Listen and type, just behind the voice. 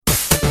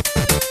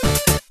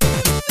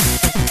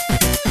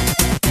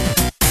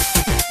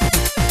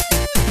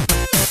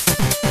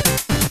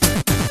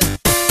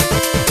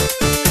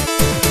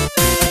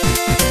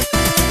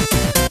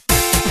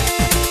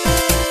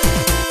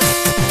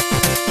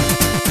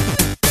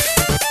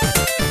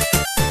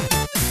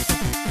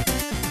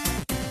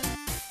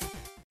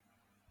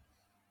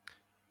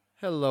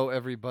Hello,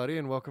 everybody,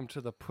 and welcome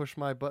to the Push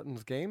My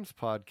Buttons Games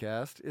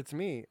podcast. It's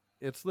me,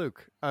 it's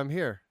Luke. I'm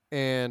here,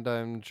 and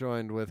I'm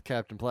joined with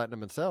Captain Platinum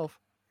himself,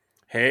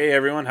 Hey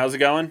everyone, how's it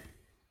going?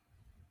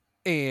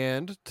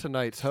 and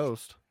tonight's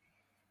host.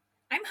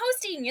 I'm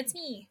hosting. It's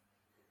me.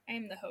 I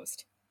am the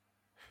host.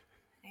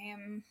 I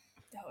am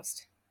the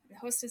host. The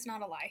host is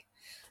not a lie.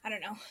 I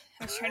don't know.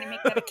 I was trying to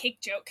make that a cake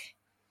joke.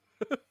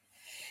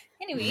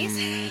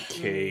 Anyways.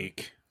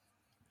 Cake.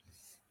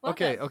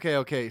 Welcome.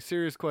 Okay.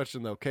 Serious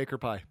question though: cake or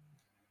pie?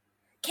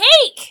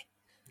 Cake!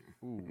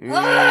 Ooh. People who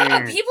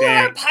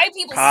are pie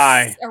people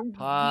Pie. are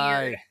Pie.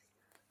 weird.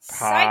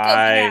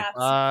 Pie. Psychopaths.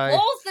 Pie.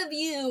 Both of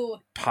you.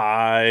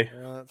 Pie.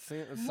 It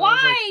sounds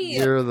Why? Like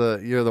you're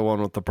the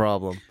one with the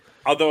problem.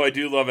 Although I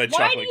do love a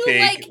Why chocolate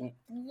cake.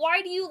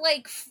 Why do you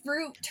like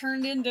fruit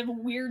turned into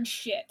weird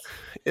shit?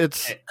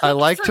 I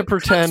like to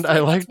pretend. I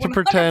like to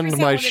pretend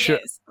my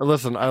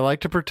Listen, I like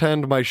to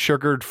pretend my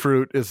sugared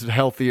fruit is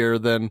healthier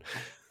than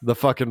the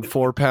fucking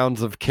 4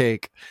 pounds of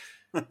cake.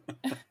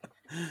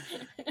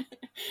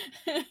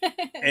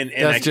 and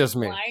That's just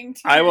me.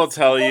 I will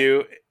tell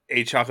you,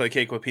 a chocolate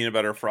cake with peanut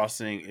butter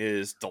frosting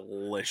is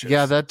delicious.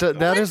 Yeah, that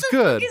is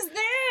good. What is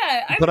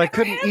that? But I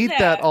couldn't eat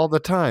that all the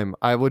time.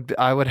 I would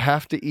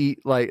have to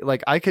eat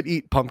like I could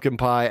eat pumpkin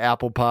pie,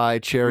 apple pie,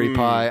 cherry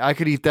pie. I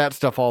could eat that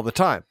stuff all the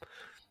time.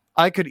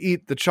 I could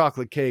eat the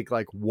chocolate cake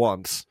like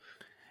once.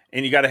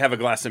 And you got to have a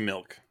glass of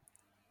milk.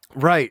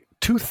 Right,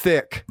 too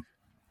thick.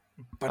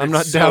 But I'm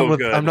not down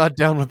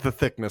with the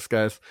thickness,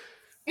 guys.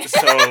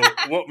 So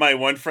what my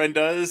one friend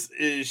does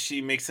is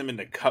she makes them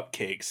into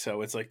cupcakes,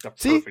 so it's like the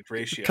perfect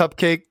ratio.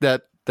 Cupcake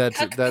that's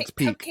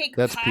peak. Cupcake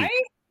That's pie?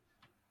 peak.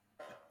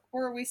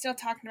 Or are we still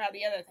talking about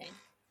the other thing?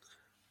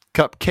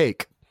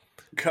 Cupcake.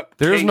 Cupcake.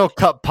 There's no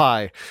cup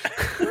pie.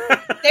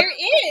 There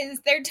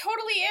is. There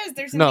totally is.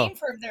 There's a name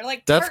for it. They're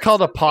like that's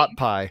called a pot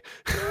pie.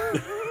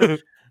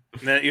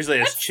 That usually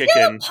has that's chicken.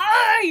 Still a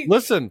pie.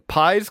 Listen,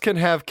 pies can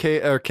have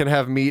cake or can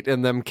have meat,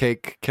 and them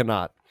cake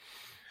cannot.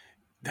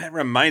 That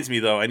reminds me,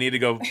 though, I need to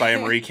go buy a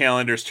Marie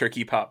Callender's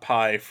turkey pot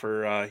pie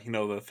for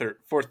the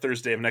fourth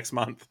Thursday of next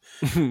month.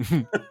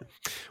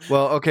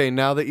 Well, okay,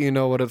 now that you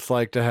know what it's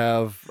like to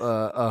have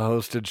a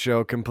hosted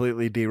show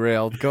completely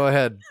derailed, go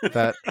ahead,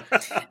 Pat.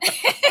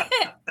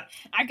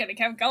 I gotta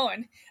keep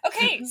going.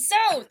 Okay,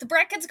 so the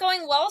bracket's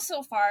going well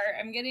so far.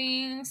 I'm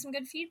getting some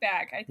good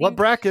feedback. I think. What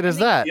bracket is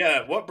that?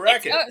 Yeah, what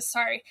bracket? Oh,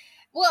 sorry.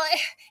 Well,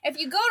 if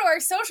you go to our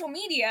social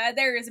media,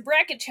 there is a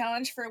bracket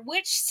challenge for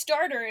which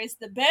starter is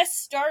the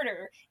best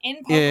starter in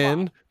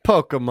Pokemon.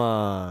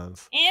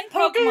 In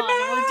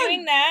Pokemon. We're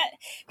doing that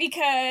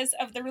because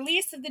of the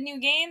release of the new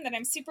game that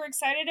I'm super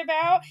excited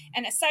about.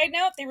 And a side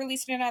note, they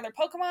released another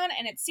Pokemon,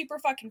 and it's super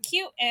fucking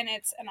cute, and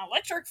it's an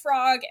electric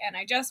frog, and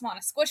I just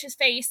want to squish his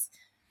face.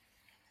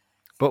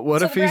 But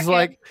what if he's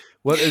like,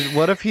 what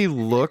if he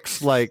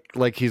looks like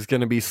he's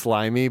gonna be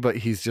slimy, but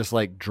he's just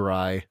like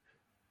dry?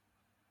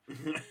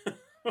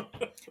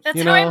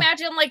 That's how I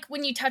imagine, like,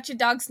 when you touch a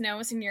dog's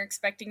nose and you're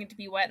expecting it to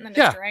be wet and then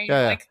it's dry.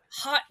 Yeah. Like,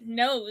 hot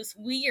nose,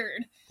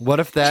 weird. What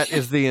if that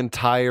is the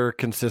entire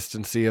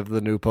consistency of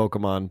the new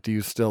Pokemon? Do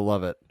you still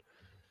love it?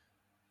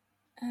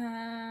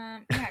 Yeah,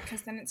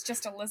 because then it's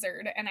just a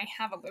lizard, and I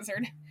have a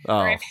lizard. Oh.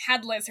 Or I've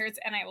had lizards,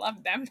 and I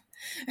love them.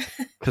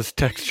 Because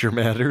texture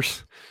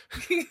matters.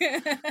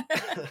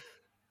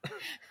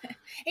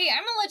 Hey,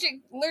 I'm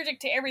allergic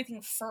to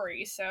everything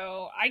furry,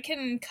 so I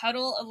can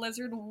cuddle a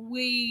lizard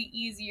way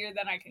easier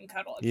than I can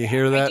cuddle a cat. You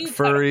hear that,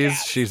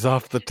 furries? She's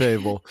off the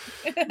table.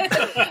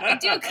 I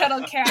do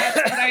cuddle cats,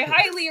 but I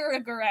highly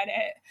regret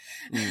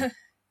it.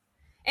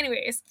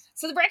 Anyways,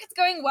 so the bracket's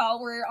going well.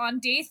 We're on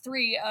day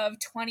 3 of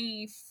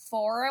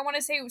 24. I want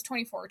to say it was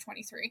 24 or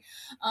 23.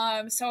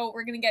 So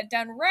we're going to get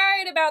done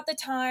right about the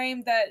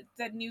time that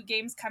the new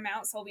games come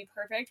out, so it'll be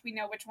perfect. We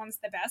know which one's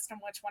the best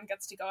and which one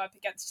gets to go up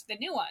against the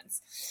new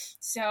ones.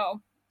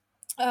 So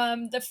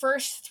the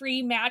first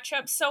 3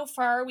 matchups so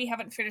far, we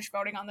haven't finished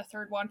voting on the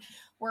third one,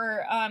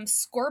 were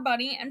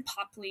Scorbunny and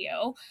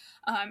Popplio.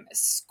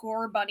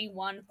 Scorbunny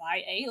won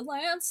by a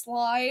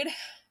landslide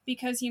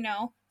because,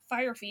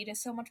 Fire Feed is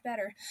so much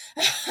better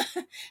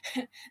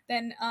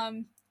than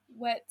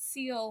Wet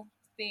Seal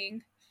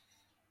thing.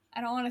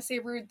 I don't want to say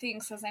rude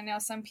things because I know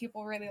some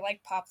people really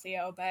like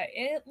Popplio, but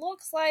it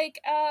looks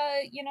like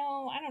I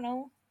don't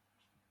know,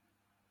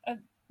 a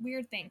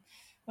weird thing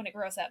when it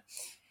grows up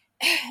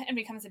and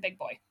becomes a big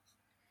boy.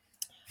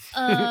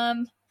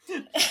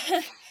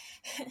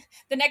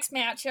 The next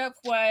matchup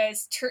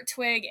was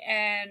Turtwig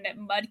and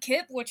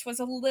Mudkip, which was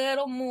a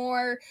little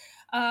more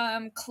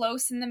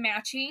close in the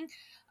matching.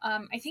 I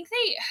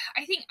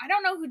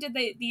don't know who did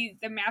the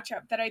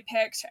matchup that I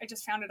picked. I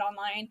just found it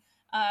online.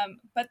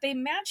 But they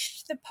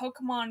matched the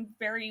Pokemon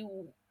very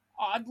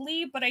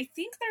oddly, but I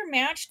think they're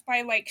matched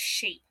by like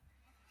shape.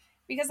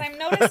 Because I'm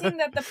noticing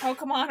that the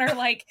Pokemon are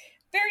like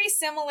very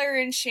similar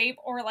in shape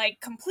or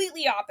like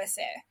completely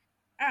opposite.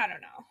 I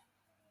don't know.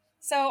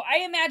 So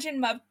I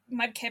imagine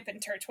Mudkip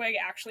and Turtwig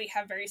actually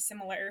have very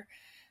similar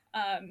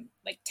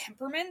like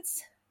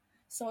temperaments.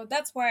 So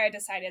that's why I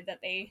decided that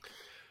they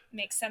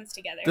makes sense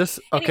together. This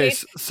okay.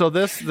 Anyways. So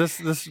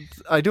this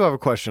I do have a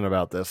question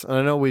about this, and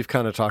I know we've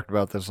kind of talked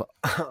about this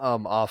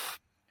off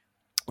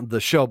the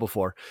show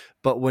before.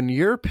 But when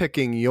you're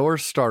picking your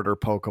starter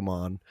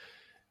Pokemon,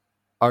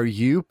 are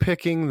you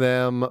picking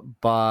them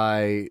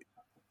by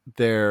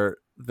their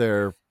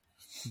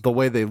the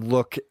way they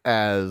look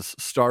as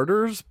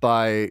starters,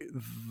 by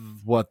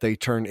what they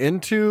turn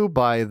into,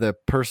 by the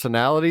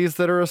personalities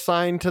that are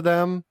assigned to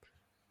them,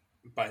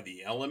 By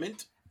the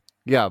element?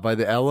 yeah, by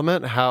the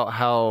element?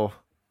 How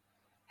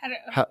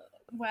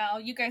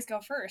Well, you guys go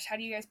first. How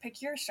do you guys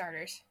pick your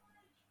starters?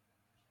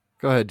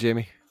 Go ahead,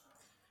 Jamie.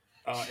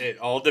 It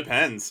all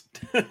depends.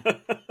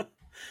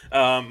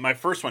 My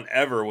first one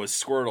ever was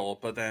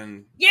Squirtle, but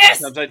then Yes!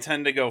 sometimes I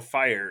tend to go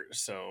fire,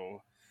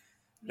 so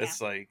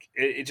it's like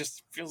it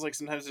just feels like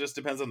sometimes it just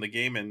depends on the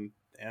game and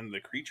the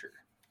creature.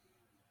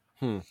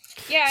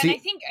 Yeah, See, and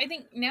I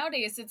think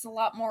nowadays it's a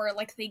lot more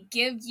like they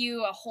give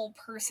you a whole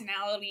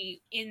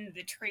personality in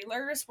the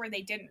trailers where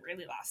they didn't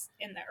really last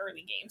in the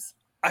early games.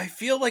 I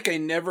feel like I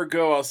never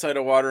go outside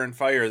of water and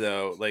fire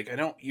though. Like I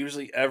don't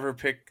usually ever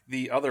pick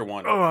the other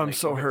one. oh, I'm like,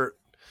 so hurt.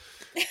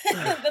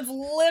 That's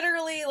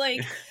literally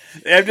like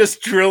I'm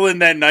just drilling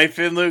that knife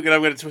in, Luke, and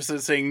I'm going to twist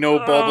it saying no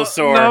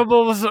Bulbasaur. No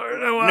Bulbasaur.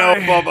 No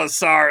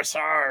Bulbasaur,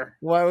 sir.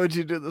 Why would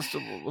you do this to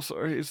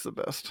Bulbasaur? He's the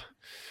best.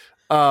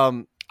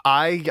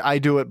 I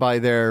do it by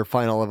their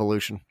final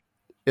evolution.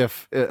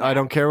 I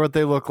don't care what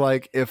they look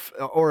like, if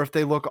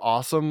they look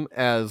awesome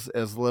as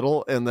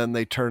little, and then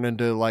they turn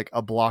into like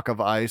a block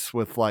of ice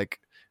with like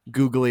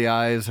googly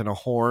eyes and a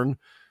horn.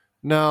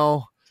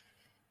 No,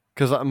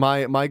 because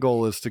my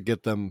goal is to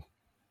get them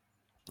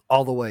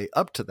all the way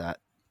up to that,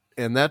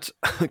 and that's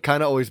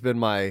kind of always been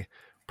my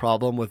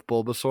problem with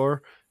Bulbasaur.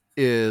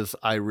 Is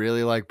I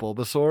really like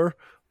Bulbasaur,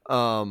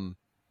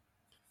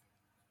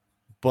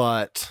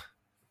 but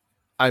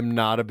I'm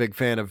not a big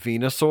fan of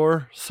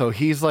Venusaur, so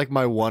he's like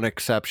my one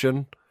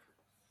exception.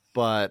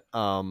 But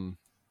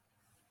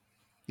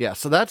yeah,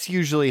 so that's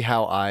usually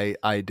how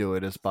I do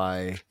it, is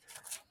by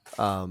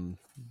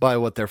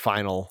what their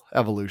final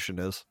evolution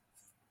is.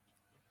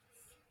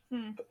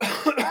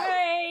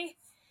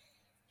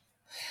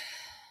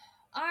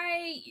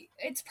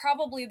 It's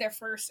probably their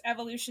first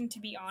evolution, to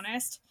be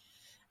honest.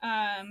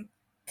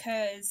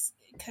 Cause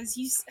I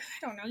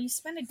don't know, you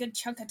spend a good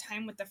chunk of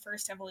time with the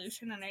first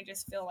evolution, and I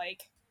just feel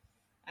like,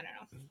 I don't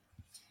know.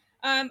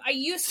 I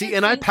used to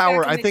and I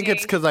think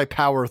it's because I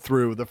power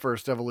through the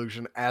first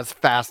evolution as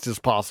fast as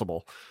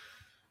possible.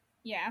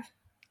 Yeah.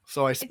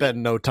 So I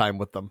spend no time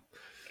with them.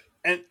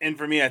 And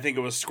for me, I think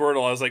it was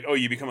Squirtle. I was like, oh,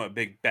 you become a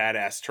big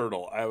badass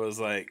turtle. I was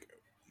like,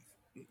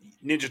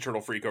 Ninja Turtle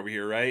freak over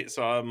here, right?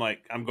 So I'm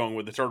like, I'm going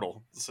with the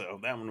turtle. So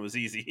that one was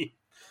easy.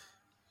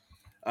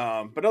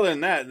 But other than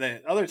that,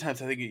 the other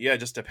times I think, it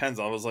just depends.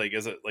 I was like,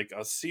 is it like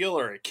a seal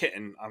or a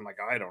kitten? I'm like,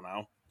 I don't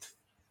know.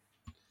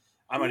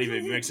 I might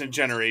even mix in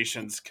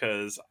generations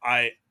because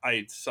I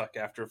suck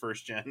after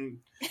first gen.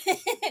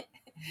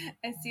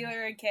 A seal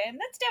or a kitten?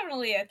 That's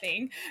definitely a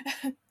thing.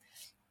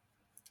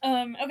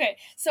 Okay,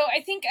 so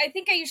I think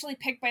I usually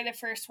pick by the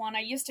first one. I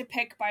used to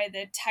pick by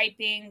the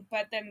typing,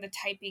 but then the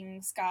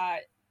typings got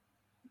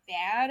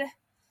bad.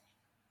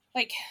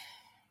 Like,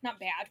 not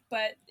bad,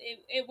 but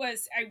it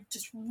was, I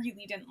just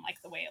really didn't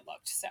like the way it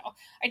looked. So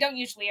I don't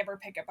usually ever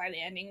pick it by the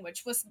ending,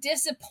 which was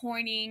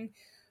disappointing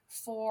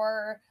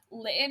for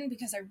Litten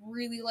because I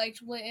really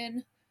liked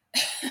Litten.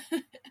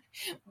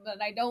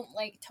 But I don't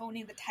like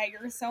Tony the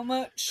Tiger so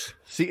much.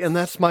 See, and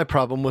that's my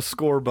problem with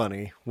Score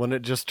Bunny, when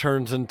it just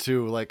turns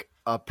into like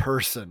a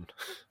person.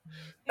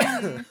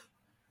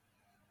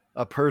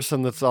 A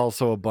person that's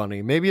also a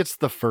bunny. Maybe it's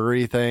the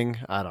furry thing.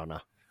 I don't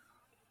know.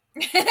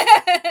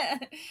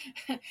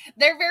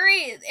 They're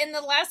very, in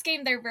the last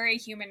game, they're very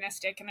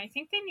humanistic, and I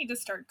think they need to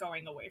start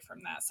going away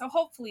from that. So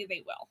hopefully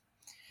they will.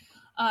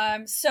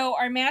 So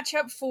our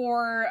matchup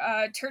for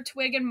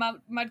Turtwig and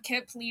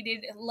Mudkip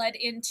led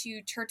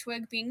into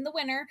Turtwig being the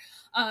winner.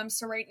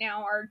 So right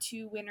now our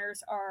two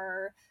winners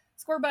are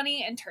Score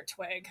Bunny and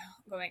Turtwig.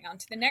 Going on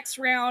to the next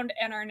round,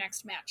 and our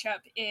next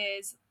matchup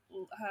is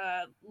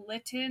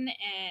Litten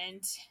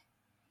and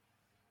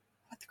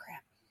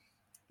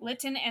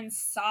Litten and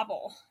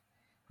Sobble,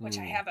 which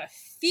I have a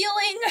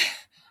feeling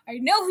I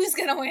know who's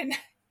gonna win.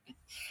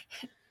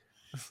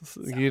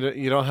 So.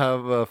 You don't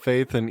have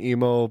faith in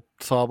emo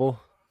Sobble?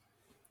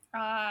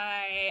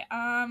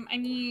 I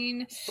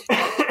mean,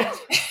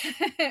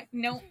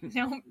 no,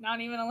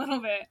 not even a little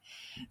bit.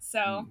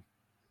 So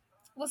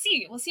we'll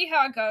see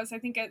how it goes. I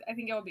think it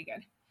will be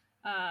good.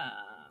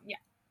 Yeah.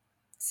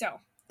 So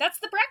that's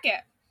the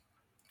bracket.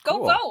 Go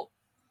cool. Vote.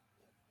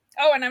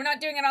 Oh, and I'm not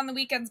doing it on the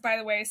weekends, by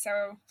the way.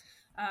 So,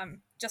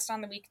 just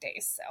on the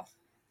weekdays. So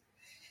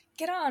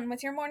get on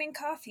with your morning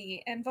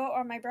coffee and vote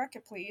on my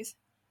bracket, please.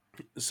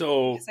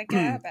 So I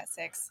get up at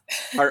 6.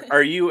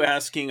 are you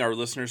asking our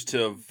listeners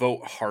to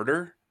vote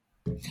harder?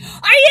 I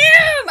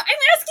am!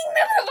 I'm asking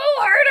them to vote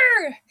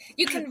harder!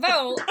 You can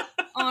vote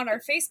on our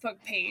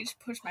Facebook page,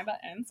 Push My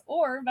Buttons,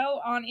 or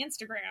vote on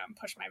Instagram,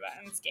 Push My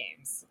Buttons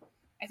Games.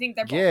 I think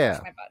they're both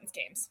Push My Buttons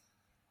Games.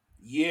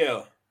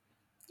 Yeah.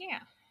 Yeah.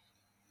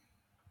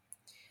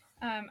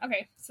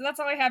 Okay, so that's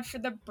all I had for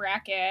the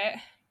bracket.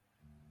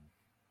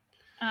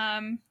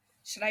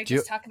 Should I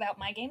just talk about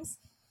my games?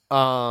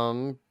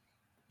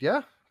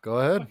 Yeah, go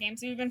ahead. What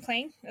games have you been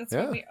playing? That's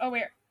Yeah. what we. Oh,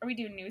 wait, are we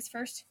doing news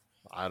first?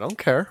 I don't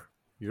care.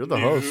 You're the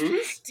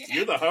host.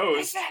 You're the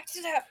host. I backed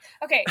it up.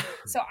 Okay,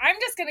 so I'm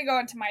just gonna go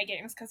into my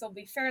games because they'll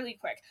be fairly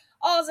quick.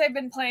 All I've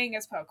been playing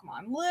is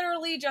Pokemon.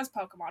 Literally just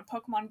Pokemon.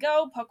 Pokemon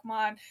Go,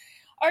 Pokemon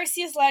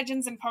Arceus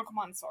Legends, and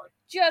Pokemon Sword.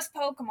 Just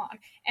Pokemon.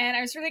 And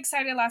I was really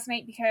excited last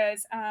night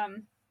because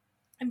I'm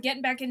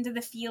getting back into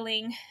the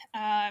feeling,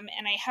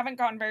 and I haven't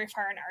gotten very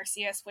far in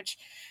Arceus, which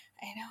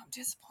I know I'm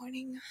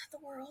disappointing the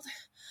world.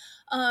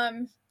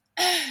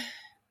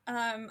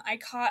 I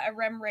caught a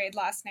Rem Raid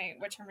last night,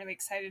 which I'm really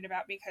excited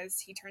about because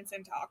he turns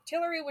into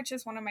Octillery, which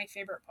is one of my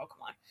favorite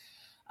Pokemon.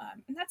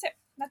 And that's it.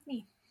 That's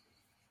me.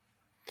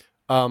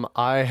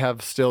 I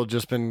have still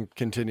just been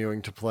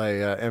continuing to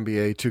play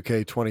NBA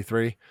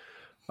 2K23.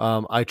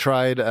 I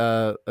tried.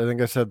 I think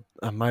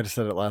I might have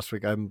said it last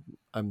week. I'm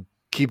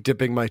keep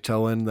dipping my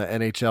toe in the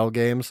NHL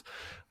games,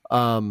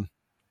 because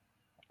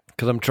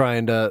I'm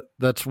trying to.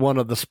 That's one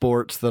of the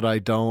sports that I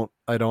don't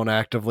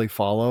actively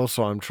follow,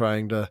 so I'm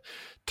trying to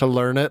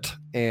learn it.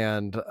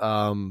 And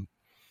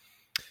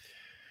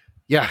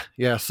yeah.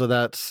 So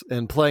that's,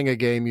 and playing a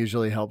game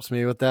usually helps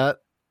me with that.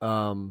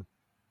 But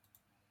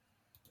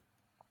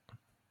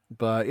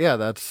yeah,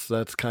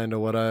 that's kind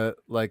of what I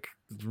like.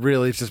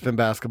 Really, it's just been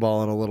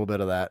basketball and a little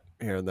bit of that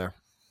here and there.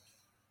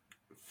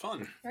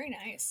 Fun. Very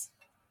nice.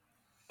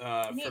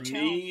 For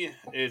me,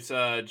 it's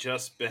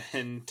just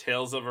been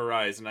Tales of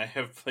Arise, and I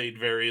have played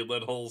very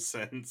little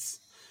since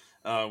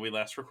we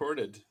last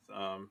recorded.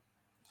 I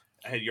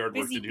had yard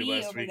work to do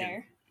last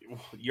weekend.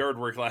 Yard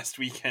work last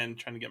weekend,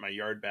 trying to get my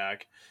yard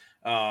back.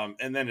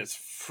 And then it's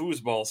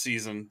foosball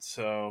season,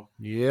 so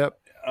yep.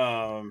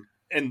 And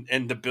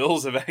the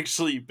Bills have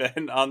actually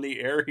been on the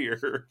air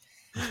here.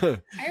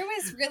 I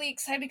was really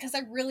excited because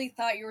I really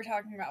thought you were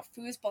talking about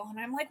foosball, and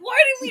I'm like, why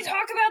didn't we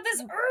talk about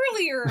this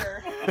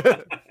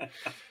earlier?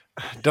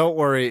 Don't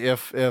worry,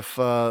 if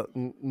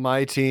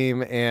my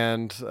team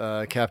and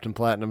Captain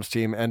Platinum's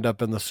team end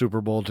up in the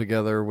Super Bowl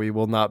together, we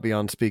will not be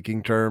on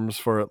speaking terms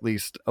for at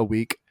least a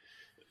week.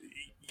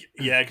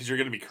 Yeah, because you're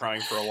going to be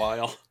crying for a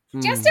while.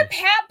 Just a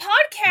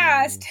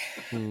podcast.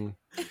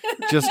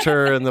 Just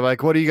her and the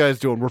like, what are you guys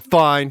doing? We're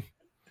fine.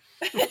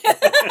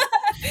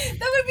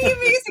 That would be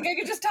amazing. I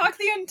could just talk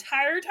the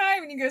entire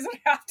time and you guys would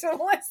have to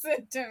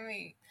listen to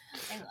me.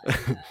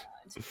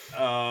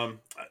 I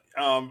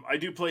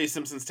do play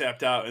Simpsons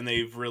Tapped Out, and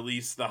they've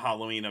released the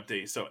Halloween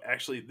update. So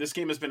actually, this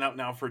game has been out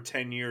now for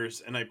 10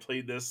 years, and I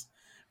played this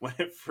when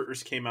it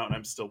first came out, and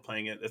I'm still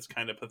playing it. It's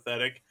kind of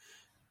pathetic,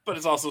 but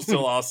it's also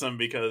still awesome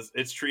because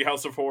it's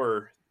Treehouse of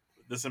Horror,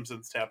 The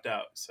Simpsons Tapped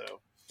Out. So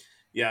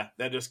yeah,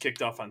 that just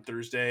kicked off on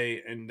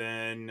Thursday, and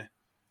then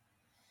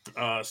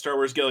Star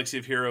Wars Galaxy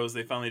of Heroes,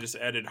 they finally just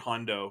added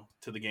Hondo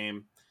to the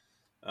game.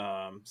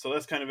 So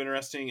that's kind of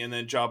interesting. And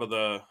then Jabba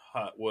the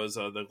Hutt was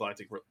the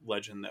Galactic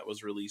Legend that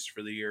was released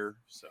for the year.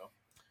 So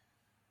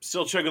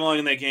still chugging along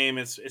in that game.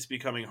 It's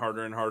becoming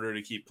harder and harder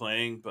to keep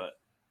playing, but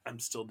I'm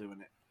still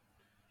doing it.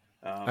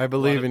 I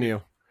believe in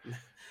you.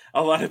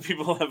 A lot of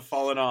people have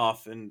fallen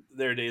off, and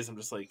there are days I'm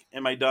just like,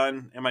 am I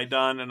done? Am I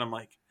done? And I'm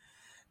like,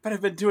 but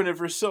I've been doing it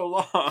for so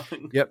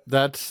long. Yep,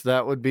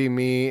 that would be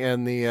me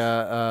and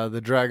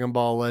the Dragon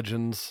Ball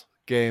Legends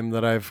game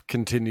that I've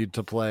continued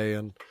to play.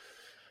 And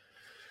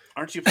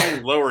aren't you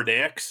playing Lower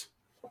Decks?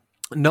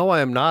 No,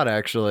 I am not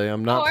actually.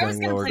 I'm not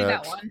playing Lower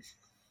Decks. That one.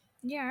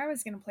 Yeah, I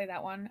was gonna play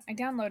that one. I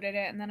downloaded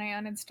it and then I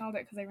uninstalled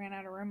it because I ran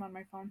out of room on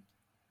my phone.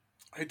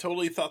 I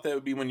totally thought that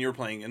would be when you're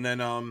playing, and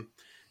then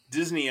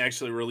Disney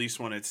actually released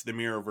one. It's the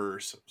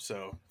Mirrorverse.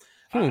 So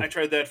I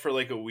tried that for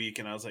like a week,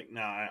 and I was like,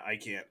 nah, I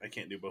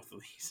can't do both of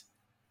these.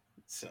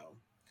 So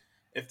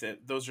if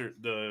those are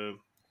the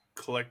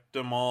collect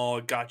them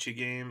all gotcha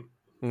game,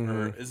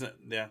 or isn't?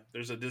 Yeah,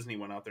 there's a Disney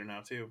one out there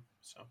now too.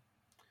 So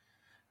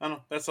I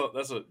don't know.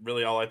 That's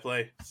really all I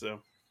play.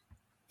 So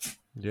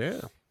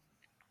yeah.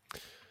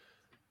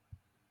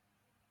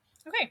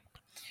 Okay.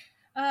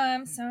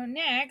 So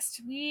next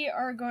we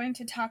are going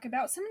to talk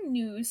about some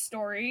news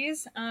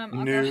stories.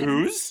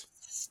 News?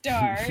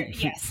 Start.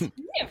 Yes. News.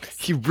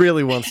 He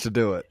really wants to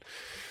do it.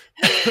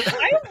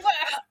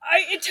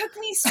 It took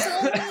me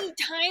so many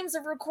times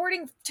of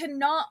recording to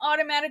not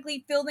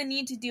automatically feel the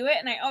need to do it,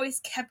 and I always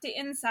kept it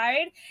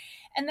inside.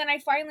 And then I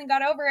finally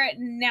got over it,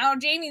 and now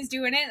Jamie's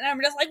doing it, and I'm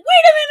just like,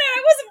 wait a minute,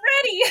 I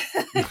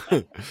wasn't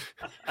ready.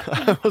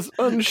 I was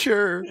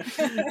unsure.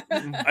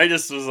 I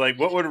just was like,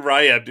 what would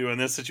Ryab do in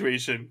this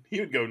situation? He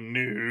would go,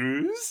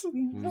 news?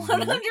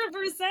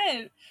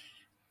 100%.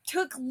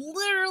 Took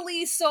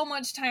literally so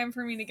much time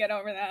for me to get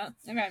over that.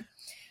 Okay.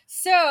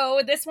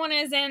 So this one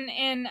is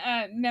in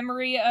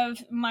memory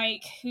of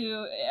Mike,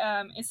 who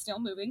is still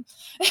moving.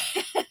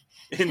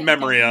 In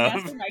memory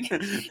of. In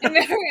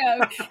memory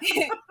of.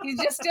 He's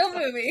just still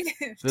moving.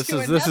 This to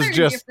is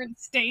just different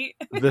state.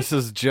 This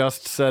is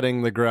just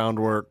setting the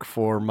groundwork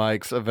for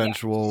Mike's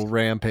eventual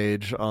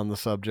rampage on the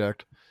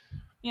subject.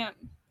 Yeah.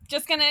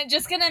 just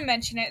gonna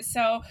mention it.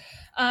 So,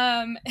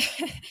 and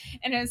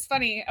it's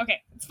funny.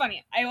 Okay, it's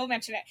funny. I will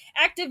mention it.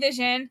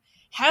 Activision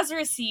has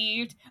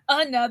received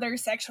another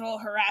sexual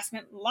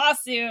harassment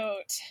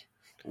lawsuit.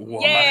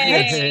 What?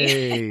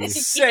 Yay!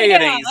 Say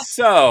it ain't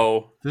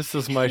so. This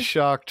is my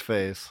shocked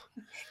face.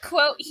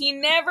 Quote, he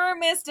never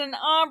missed an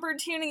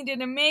opportunity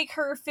to make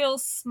her feel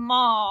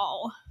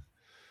small.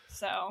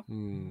 So,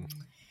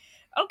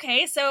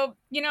 okay, so,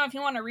 if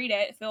you want to read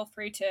it, feel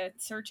free to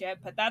search it,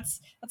 but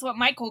that's what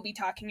Mike will be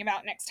talking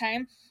about next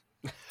time.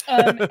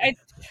 I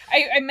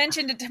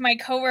mentioned it to my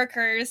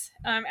coworkers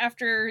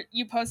after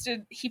he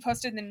posted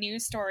the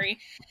news story,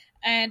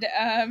 and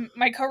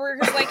my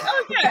coworker's like,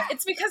 oh yeah,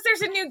 it's because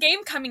there's a new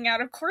game coming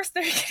out, of course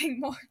they're getting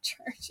more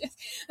charges.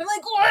 I'm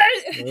like,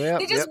 what? Yep,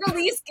 They just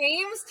release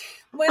games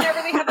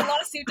whenever they have a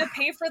lawsuit to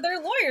pay for their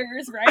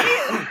lawyers,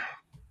 right?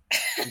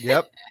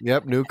 Yep,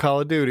 new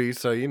Call of Duty,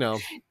 so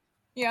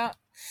Yeah.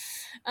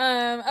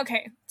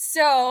 Okay,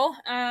 so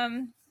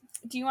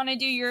do you want to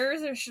do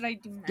yours or should I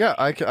do mine? Yeah,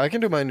 I can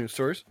do my news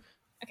stories.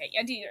 Okay,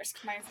 yeah, do yours.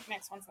 My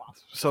next one's long.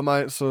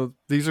 So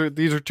these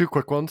are two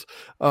quick ones.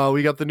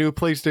 We got the new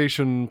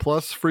PlayStation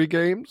Plus free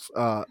games.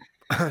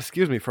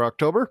 Excuse me, for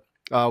October.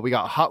 We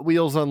got Hot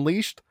Wheels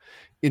Unleashed,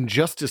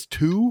 Injustice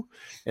 2,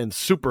 and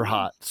Super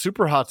Hot.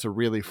 Super Hot's a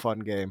really fun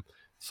game,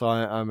 so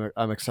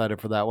I'm excited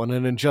for that one.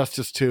 And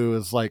Injustice 2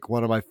 is like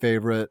one of my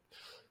favorite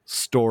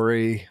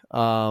story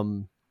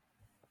fighting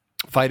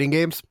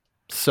games.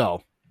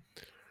 So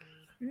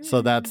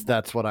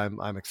that's what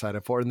I'm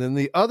excited for. And then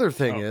the other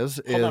thing is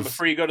hold on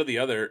before you go to the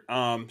other.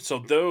 So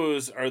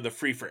those are the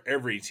free for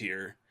every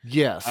tier.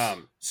 Yes.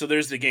 So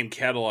there's the game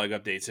catalog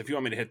updates. If you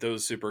want me to hit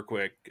those super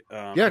quick,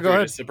 yeah, go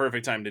ahead. It's the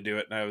perfect time to do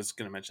it. And I was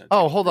going to mention.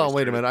 Oh, hold on,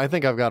 wait a minute. I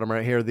think I've got them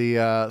right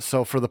here.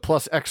 So for the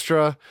Plus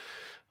Extra,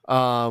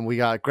 we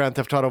got Grand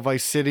Theft Auto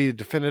Vice City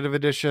Definitive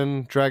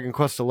Edition, Dragon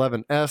Quest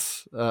XI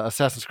S,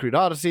 Assassin's Creed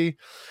Odyssey,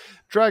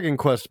 Dragon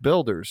Quest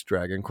Builders,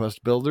 Dragon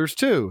Quest Builders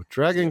 2,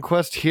 Dragon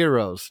Quest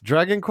Heroes,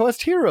 Dragon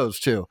Quest Heroes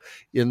 2,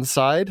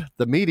 Inside,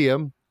 The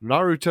Medium,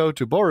 Naruto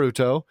to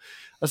Boruto,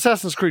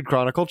 Assassin's Creed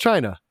Chronicle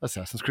China,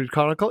 Assassin's Creed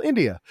Chronicle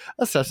India,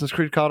 Assassin's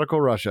Creed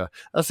Chronicle Russia,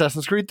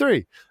 Assassin's Creed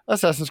 3,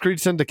 Assassin's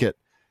Creed Syndicate,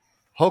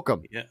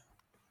 Hokum. Yeah.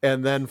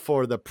 And then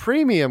for the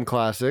premium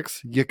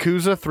classics,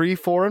 Yakuza 3,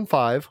 4, and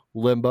 5,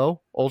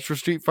 Limbo, Ultra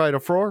Street Fighter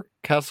 4,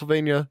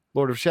 Castlevania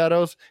Lord of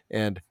Shadows,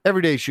 and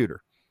Everyday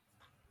Shooter.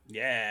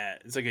 Yeah,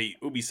 it's like a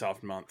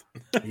Ubisoft month.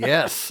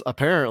 Yes,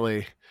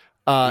 apparently.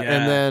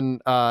 And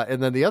then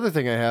the other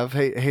thing I have,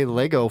 hey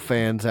Lego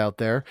fans out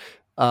there,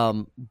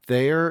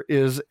 there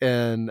is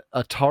an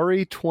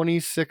Atari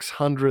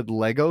 2600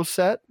 Lego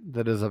set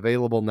that is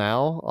available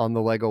now on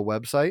the Lego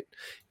website.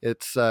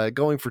 It's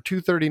going for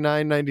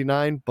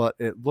 $239.99, but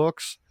it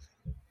looks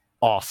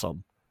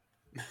awesome.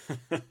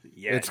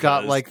 Yeah, it's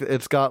got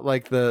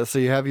the so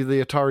you have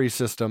the Atari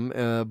system,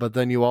 but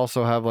then you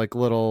also have like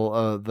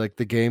little like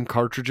the game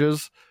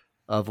cartridges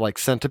of like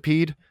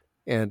Centipede,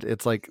 and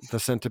it's like the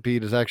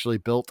Centipede is actually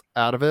built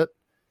out of it.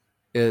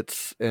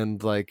 It's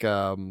and like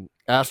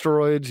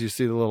asteroids. You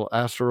see the little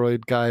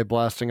asteroid guy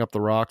blasting up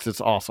the rocks. It's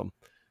awesome.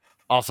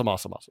 Those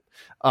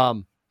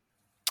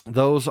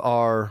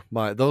were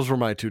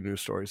my two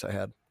news stories I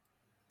had.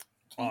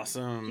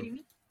 Awesome.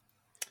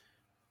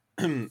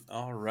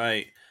 All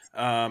right.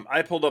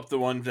 I pulled up the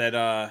one that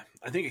I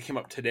think it came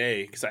up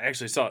today because I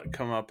actually saw it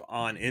come up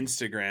on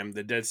Instagram.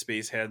 The Dead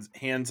Space had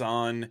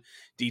hands-on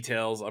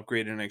details,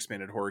 upgraded and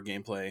expanded horror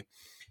gameplay.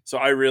 So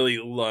I really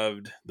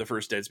loved the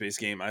first Dead Space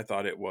game. I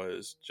thought it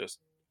was just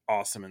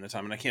awesome in the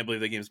time, and I can't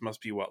believe the games must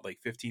be like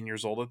 15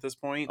 years old at this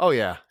point. Oh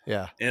yeah,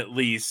 at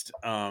least.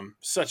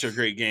 Such a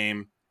great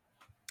game.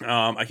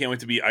 I can't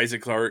wait to be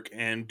Isaac Clarke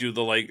and do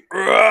the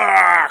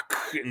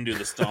and do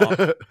the stomp.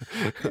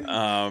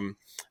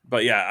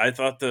 But yeah, I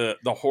thought the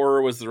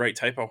horror was the right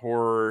type of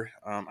horror.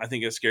 I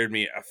think it scared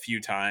me a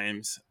few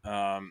times.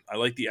 I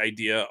like the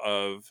idea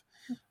of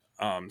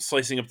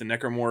slicing up the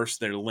necromorphs,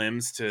 their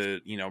limbs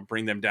to,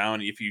 bring them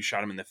down. If you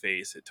shot them in the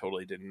face, it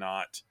totally did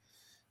not,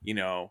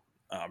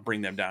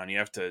 bring them down. You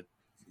have to,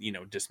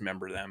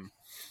 dismember them.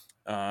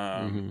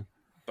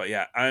 But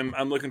yeah,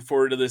 I'm looking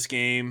forward to this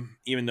game,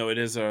 even though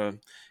it's a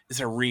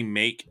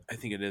remake. I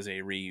think it is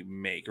a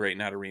remake, right?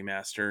 Not a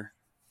remaster.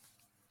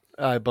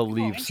 I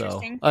believe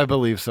so.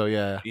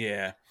 Yeah.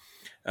 Yeah.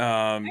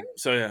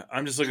 So yeah,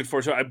 I'm just looking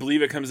forward to it. I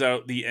believe it comes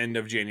out the end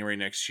of January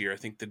next year. I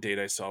think the date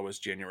I saw was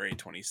January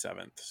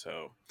 27th.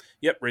 So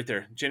yep, right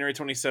there. January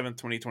 27th,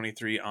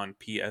 2023 on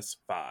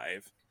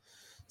PS5.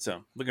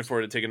 So looking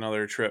forward to taking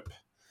another trip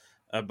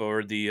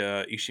aboard the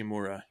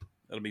Ishimura.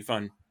 That'll be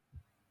fun.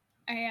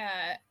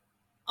 I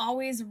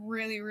always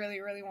really,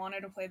 really, really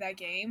wanted to play that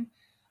game.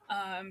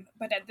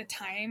 But at the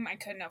time I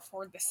couldn't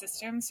afford the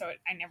system, so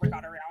I never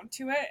got around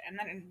to it. And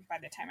then by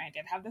the time I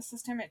did have the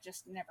system, it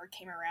just never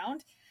came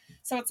around.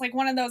 So it's like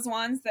one of those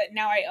ones that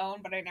now I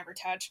own, but I never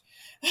touch.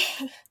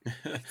 So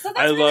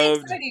that's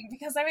really exciting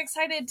because I'm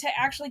excited to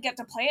actually get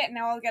to play it.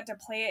 Now I'll get to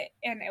play it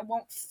and it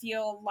won't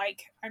feel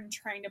like I'm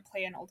trying to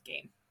play an old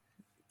game.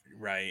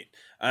 Right.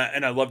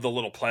 And I love the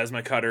little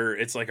plasma cutter.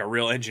 It's like a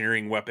real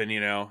engineering weapon,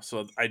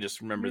 So I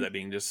just remember Mhm. that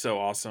being just so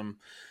awesome.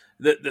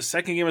 The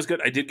second game was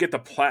good. I did get the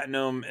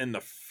platinum in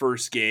the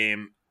first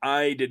game.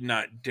 I did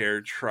not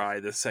dare try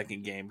the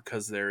second game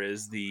because there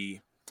is the.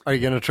 Are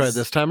you going to try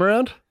this time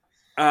around?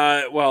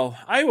 Well,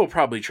 I will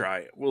probably try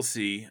it. We'll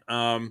see.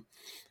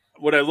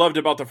 What I loved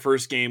about the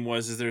first game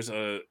is there's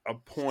a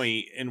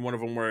point in one of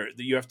them where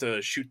you have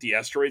to shoot the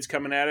asteroids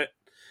coming at it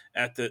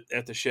at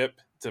the ship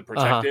to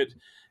protect it,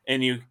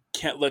 and you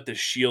can't let the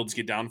shields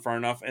get down far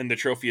enough. And the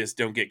trophy is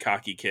 "Don't get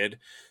cocky, kid."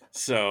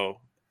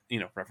 So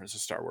reference to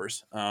Star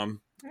Wars.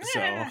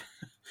 So,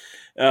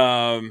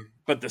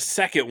 but the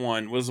second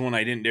one was the one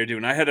I didn't dare do,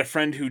 and I had a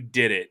friend who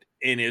did it,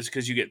 and it's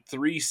because you get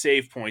 3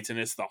 save points, and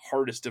it's the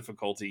hardest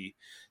difficulty.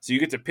 So you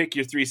get to pick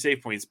your 3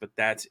 save points, but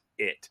that's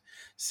it.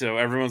 So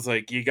everyone's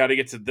like, you got to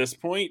get to this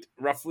point,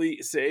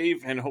 roughly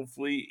save, and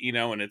hopefully,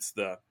 and it's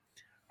the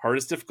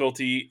hardest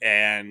difficulty,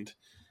 and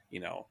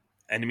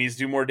enemies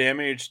do more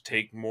damage,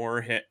 take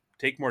more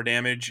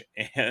damage,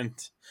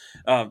 and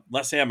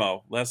less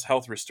ammo, less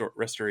health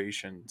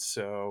restoration.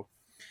 So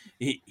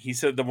he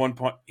said the one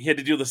point he had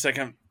to do the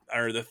second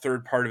or the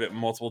third part of it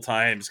multiple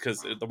times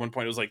because at the one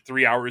point it was like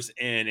 3 hours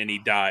in and he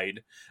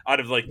died out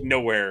of like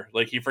nowhere.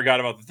 Like he forgot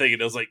about the thing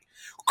and it was like,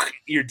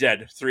 you're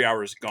dead, 3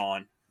 hours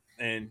gone,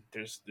 and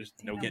there's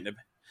no getting it.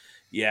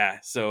 Yeah.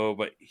 So,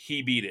 but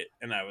he beat it,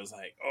 and I was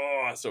like,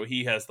 oh, so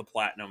he has the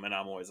platinum, and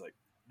I'm always like,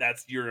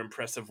 that's your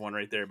impressive one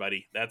right there,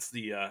 buddy. That's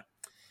the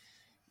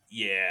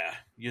yeah,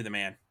 you're the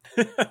man.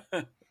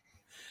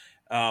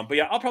 But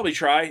yeah, I'll probably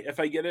try if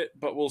I get it,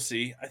 but we'll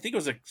see. I think it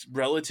was a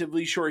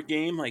relatively short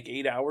game, like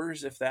 8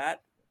 hours, if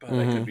that. But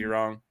I could be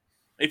wrong.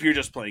 If you're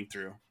just playing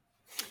through.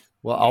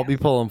 Well, I'll be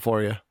pulling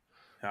for you.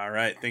 All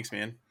right, thanks,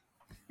 man.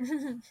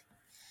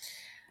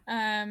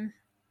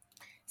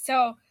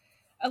 So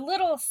a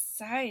little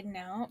side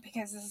note,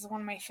 because this is one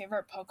of my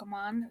favorite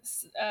Pokemon.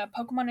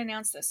 Pokemon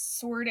announced that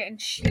Sword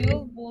and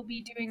Shield will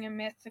be doing a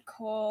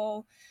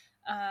mythical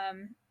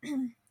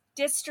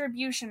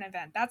distribution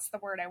event. That's the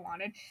word I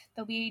wanted.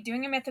 They'll be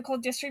doing a mythical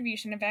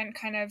distribution event,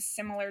 kind of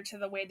similar to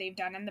the way they've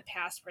done in the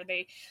past, where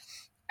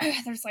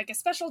there's like a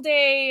special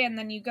day, and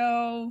then you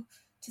go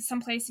to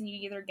some place and you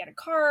either get a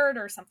card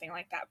or something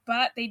like that.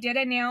 But they did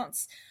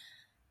announce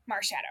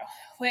Marshadow,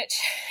 which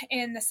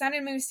in the Sun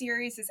and Moon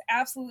series is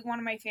absolutely one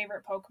of my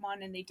favorite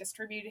Pokemon, and they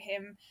distributed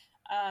him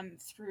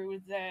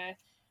through the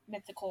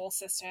mythical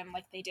system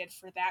like they did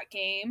for that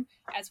game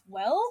as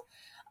well.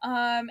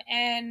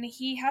 And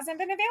he hasn't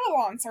been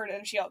available on Sword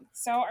and Shield,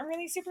 so I'm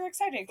really super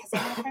excited because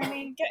I'm gonna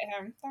finally get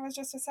him. That was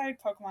just a side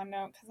Pokemon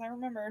note because I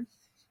remembered.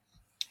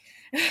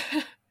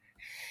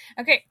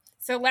 Okay,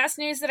 so last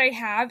news that I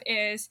have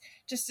is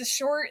just a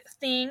short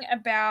thing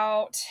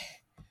about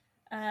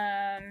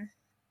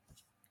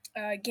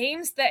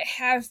games that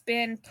have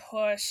been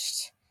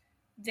pushed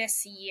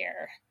this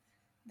year.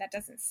 That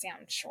doesn't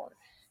sound short.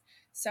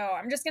 So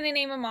I'm just going to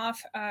name them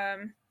off.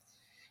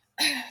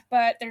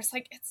 But there's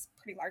it's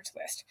a pretty large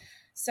list.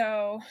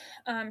 So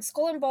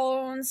Skull and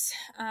Bones,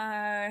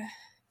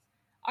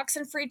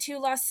 Oxenfree 2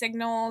 Lost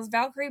Signals,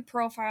 Valkyrie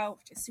Profile,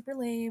 which is super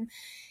lame,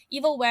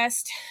 Evil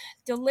West,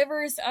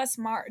 Deliver Us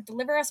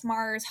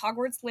Mars,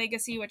 Hogwarts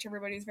Legacy, which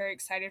everybody's very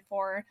excited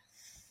for,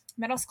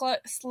 Metal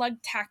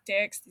Slug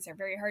Tactics, these are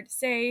very hard to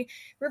say,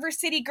 River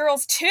City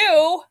Girls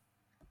 2,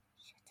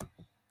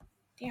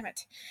 damn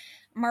it,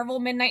 Marvel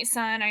Midnight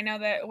Sun, I know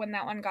that when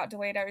that one got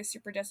delayed, I was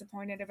super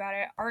disappointed about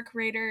it, Arc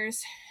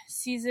Raiders,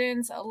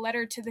 Seasons, A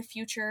Letter to the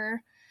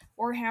Future,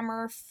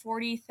 Warhammer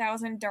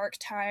 40,000 Dark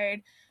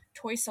Tide,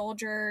 Toy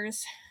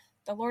Soldiers,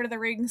 The Lord of the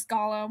Rings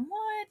Gollum,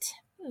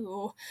 what?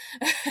 Ooh.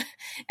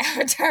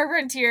 Avatar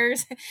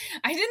Frontiers,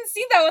 I didn't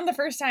see that one the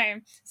first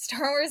time,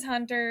 Star Wars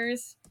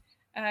Hunters,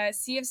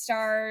 Sea of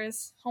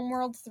Stars,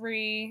 Homeworld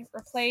 3,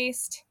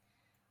 Replaced,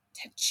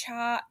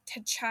 Tachaya,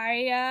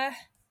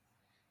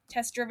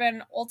 Test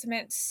Driven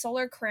Ultimate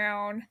Solar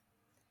Crown,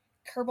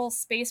 Kerbal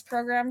Space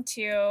Program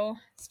 2,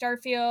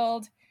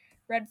 Starfield,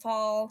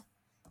 Redfall,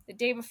 The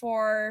Day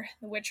Before,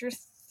 The Witcher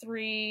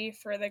 3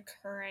 for the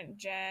current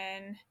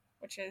gen,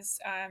 which is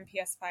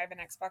PS5 and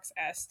Xbox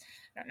S.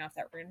 I don't know if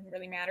that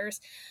really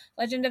matters.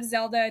 Legend of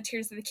Zelda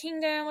Tears of the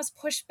Kingdom was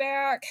pushed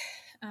back,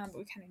 but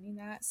we kind of knew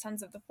that.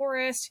 Sons of the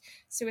Forest,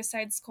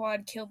 Suicide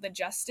Squad Killed the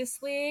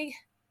Justice League,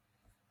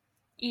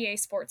 EA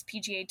Sports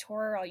PGA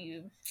Tour, all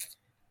you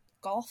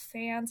golf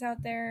fans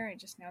out there. I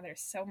just know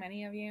there's so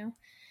many of you.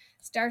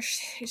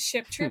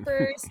 Starship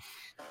Troopers,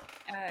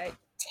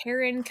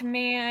 Terran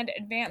Command,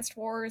 Advanced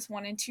Wars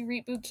 1 and 2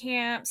 Reboot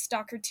Camp,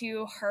 Stalker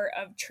 2, Heart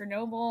of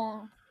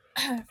Chernobyl,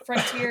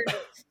 Frontier,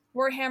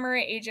 Warhammer,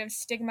 Age of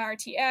Stigma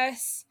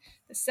RTS,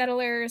 The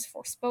Settlers,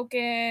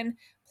 Forspoken,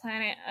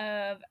 Planet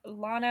of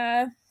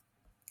Lana,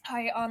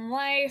 High on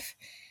Life,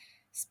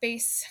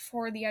 Space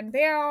for the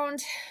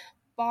Unbound,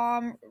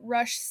 Bomb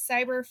Rush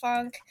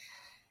Cyberpunk,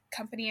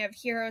 Company of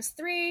Heroes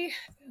 3,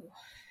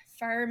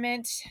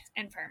 Firement.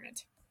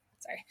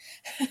 Sorry.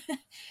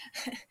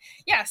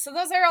 Yeah, so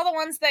those are all the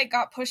ones that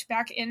got pushed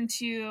back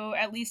into,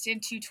 at least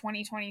into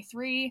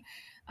 2023.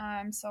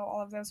 So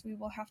all of those we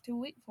will have to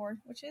wait for,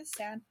 which is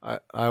sad.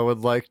 I would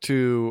like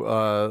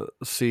to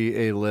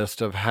see a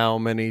list of how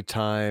many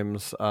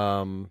times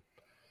Skull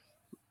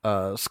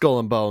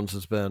and Bones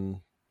has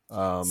been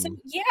So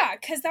yeah,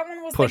 because that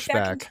one was like pushed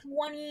back back. in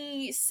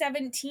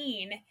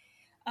 2017,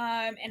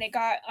 and it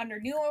got under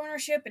new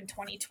ownership in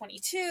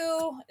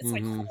 2022. It's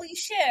like, Mhm. holy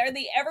shit, are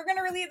they ever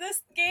gonna release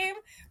this game?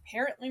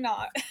 Apparently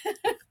not.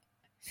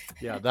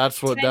 Yeah, that's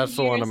 10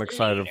 the one years I'm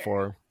excited later.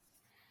 for.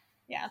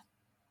 Yeah.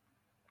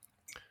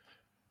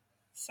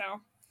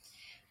 So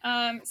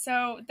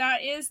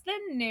that is the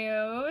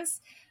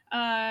news.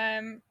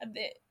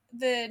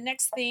 The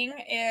next thing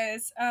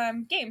is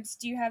games.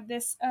 Do you have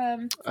this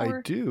for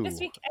I do. this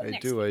week and I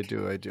next do. week?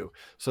 I do.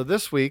 So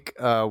this week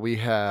we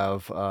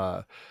have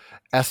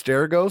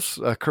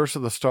Astergos, Curse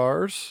of the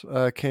Stars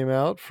came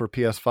out for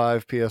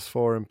PS5,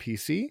 PS4, and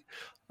PC.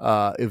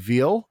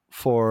 Evil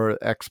for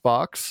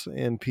Xbox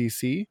and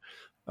PC.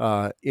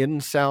 In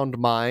Sound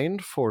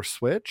Mind for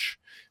Switch.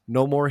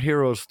 No More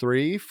Heroes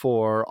 3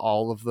 for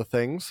all of the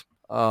things.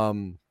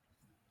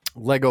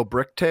 Lego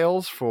Brick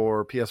Tales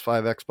for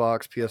PS5,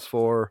 Xbox,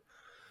 PS4,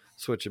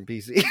 Switch, and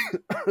PC.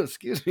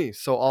 Excuse me.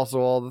 So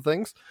also all the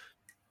things.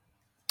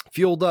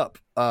 Fueled Up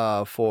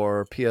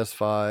for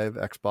PS5,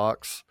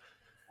 Xbox.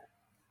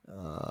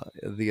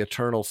 The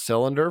Eternal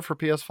Cylinder for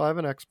PS5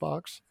 and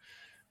Xbox.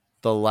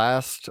 The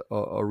Last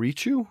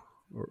Oricru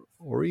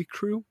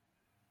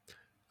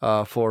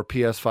for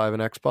PS5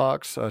 and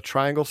Xbox.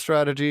 Triangle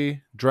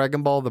Strategy.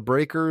 Dragon Ball The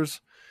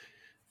Breakers.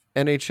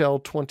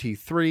 NHL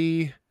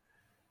 23.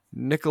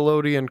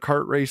 Nickelodeon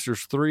Kart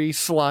Racers 3.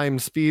 Slime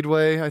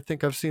Speedway. I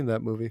think I've seen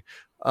that movie.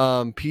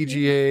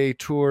 PGA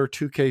Tour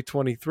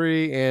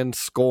 2K23 and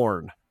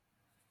Scorn.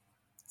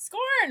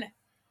 Scorn.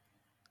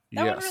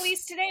 That Yes. one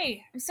released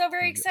today. I'm so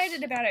very Yes.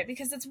 excited about it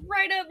because it's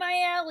right up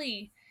my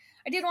alley.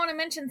 I did want to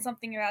mention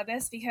something about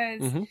this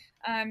because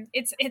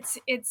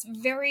it's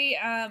very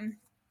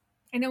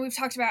I know we've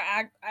talked about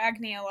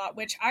Agni a lot,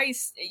 which I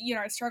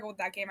struggled with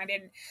that game. I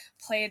didn't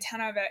play a ton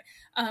of it.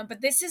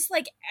 But this is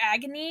like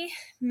Agni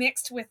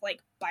mixed with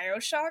like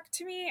BioShock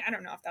to me. I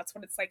don't know if that's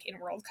what it's like in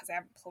world because I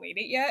haven't played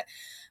it yet.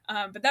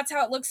 But that's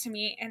how it looks to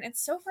me. And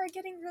it's so far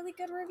getting really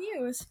good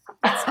reviews.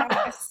 It's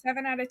got a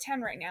 7 out of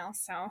 10 right now.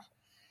 So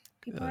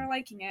people are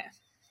liking it.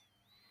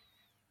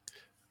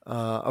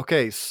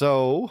 Okay,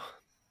 so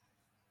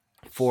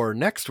for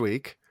next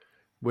week,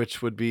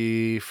 which would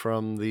be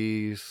from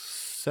the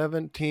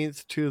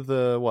 17th to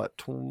the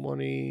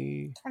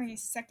 22nd?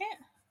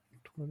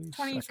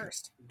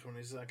 21st.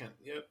 22nd.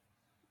 Yep.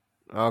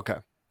 Okay.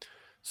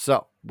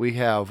 So we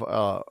have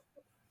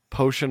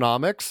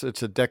Potionomics.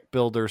 It's a deck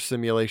builder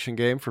simulation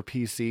game for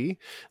PC.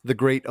 The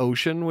Great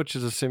Ocean, which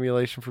is a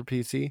simulation for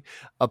PC.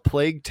 A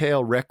Plague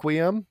Tale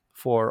Requiem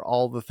for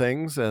all the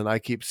things, and I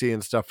keep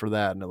seeing stuff for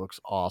that, and it looks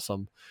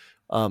awesome.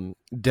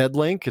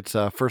 Deadlink, it's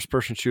a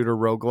first-person shooter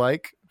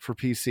roguelike for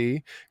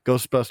PC.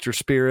 Ghostbuster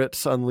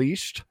Spirits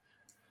Unleashed.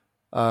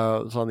 It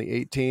was on the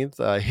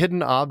 18th.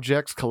 Hidden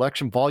Objects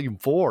Collection Volume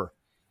 4.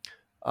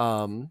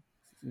 Then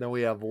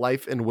we have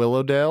Life in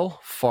Willowdale,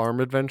 Farm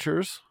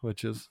Adventures,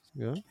 which is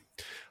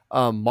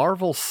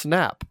Marvel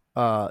Snap.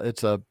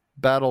 It's a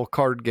battle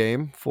card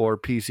game for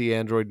PC,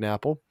 Android, and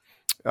Apple.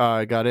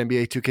 I got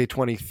NBA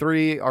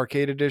 2K23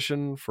 Arcade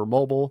Edition for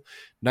mobile.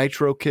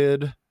 Nitro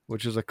Kid,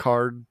 which is a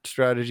card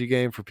strategy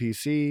game for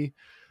PC.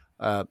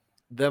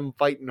 Them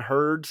Fighting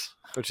Herds,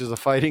 which is a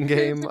fighting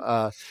game.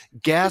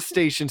 Gas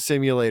Station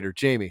Simulator.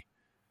 Jamie,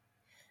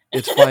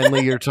 it's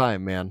finally your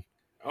time, man.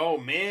 Oh,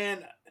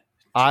 man.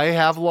 I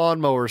have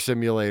Lawnmower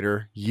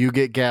Simulator. You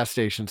get Gas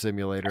Station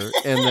Simulator.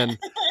 And then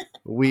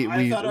we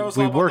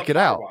work it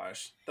out.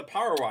 The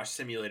Power Wash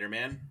Simulator,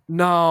 man.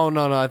 No.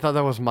 I thought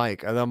that was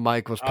Mike. I thought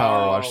Mike was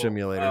Power Wash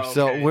Simulator. Okay.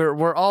 So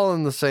we're all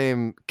in the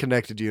same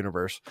connected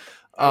universe.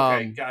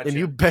 Okay, gotcha. And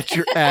you bet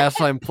your ass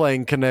I'm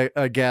playing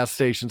a Gas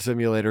Station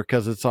Simulator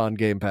because it's on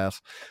Game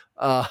Pass.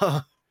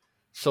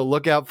 So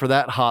look out for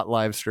that hot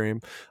live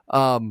stream.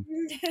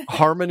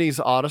 Harmony's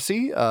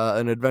Odyssey,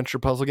 an adventure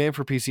puzzle game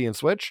for PC and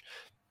Switch.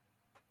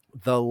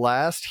 The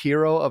Last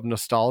Hero of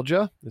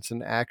Nostalgia. It's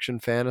an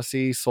action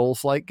fantasy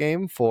Souls-like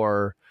game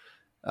for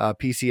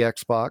PC,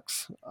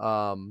 Xbox.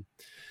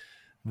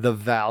 The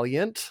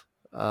Valiant,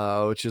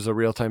 which is a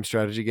real-time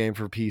strategy game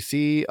for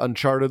PC.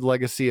 Uncharted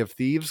Legacy of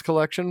Thieves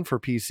collection for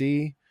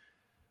PC.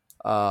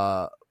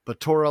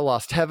 Batora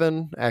Lost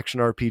Heaven,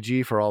 action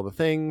RPG for all the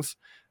things.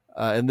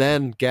 And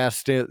then Gas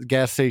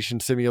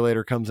Station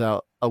Simulator comes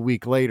out a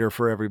week later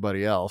for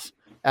everybody else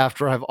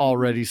after I've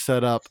already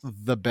set up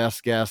the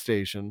best gas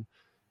station.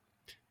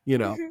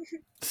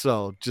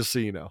 So just so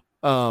you know.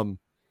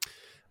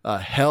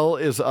 Hell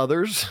is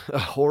Others, a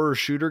horror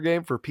shooter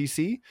game for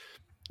PC.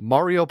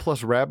 Mario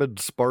plus Rabbids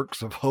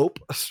Sparks of Hope,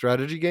 a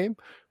strategy game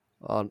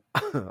on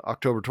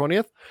October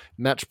 20th.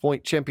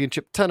 Matchpoint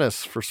Championship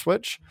Tennis for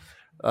Switch.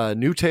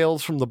 New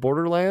Tales from the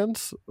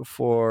Borderlands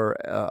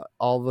for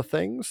all the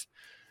things.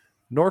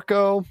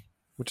 Norco,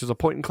 which is a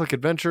point-and-click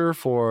adventure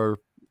for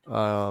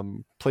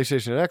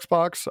PlayStation and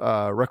Xbox.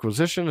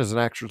 Requisition is an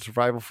action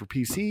survival for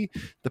PC.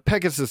 The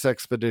Pegasus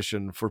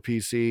Expedition for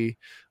PC.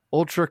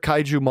 Ultra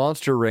Kaiju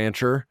Monster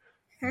Rancher.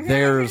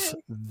 There's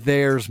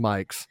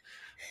Mike's.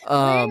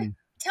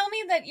 Tell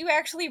me that you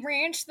actually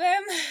ranched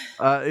them.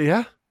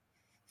 Yeah.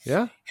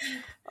 So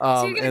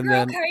you're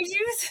gonna grow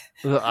kaijus?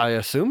 I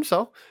assume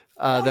so.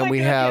 Then we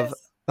have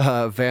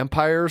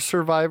Vampire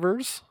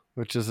Survivors,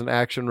 which is an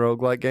action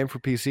roguelike game for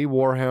PC.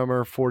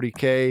 Warhammer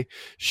 40K,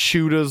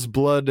 Shootas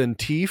Blood and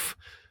Teeth.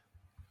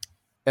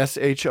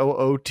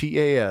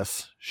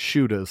 SHOOTAS.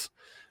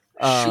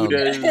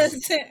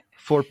 Shootas.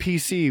 For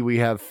PC, we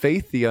have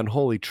Faith, the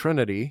Unholy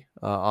Trinity.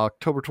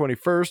 October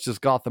 21st is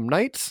Gotham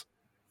Knights.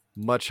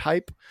 Much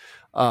hype.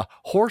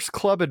 Horse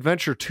Club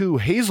Adventure 2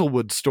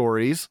 Hazelwood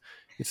Stories.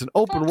 It's an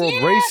open world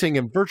racing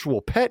and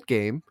virtual pet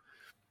game.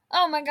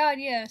 Oh my god,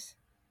 yes.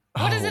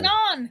 What is it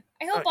on?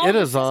 I hope all it the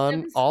is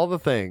on all the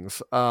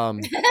things.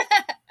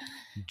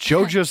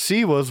 JoJo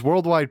Siwa's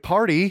Worldwide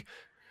Party.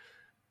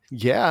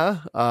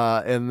 Yeah.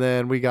 And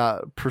then we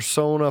got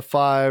Persona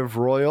 5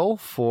 Royal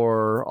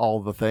for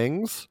all the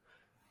things.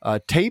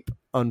 Tape,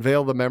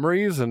 Unveil the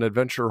Memories and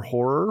Adventure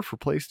Horror for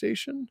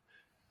PlayStation.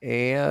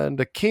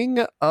 And a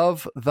King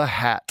of the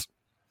Hat,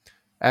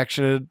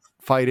 action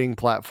fighting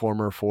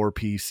platformer for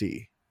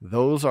PC.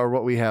 Those are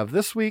what we have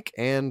this week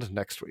and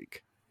next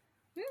week.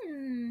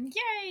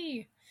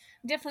 Yay!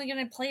 I'm definitely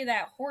going to play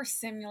that horse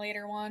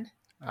simulator one.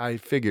 I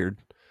figured.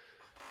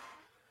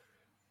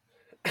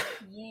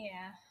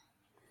 Yeah.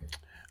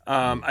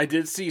 I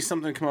did see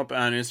something come up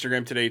on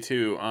Instagram today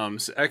too.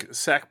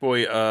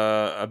 Sackboy,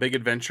 A Big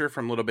Adventure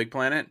from Little Big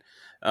Planet.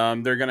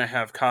 They're going to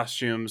have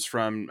costumes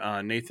from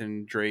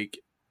Nathan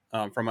Drake,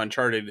 from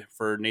Uncharted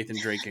for Nathan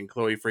Drake and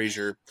Chloe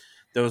Frazier.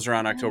 Those are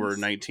on October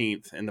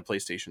 19th in the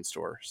PlayStation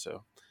Store.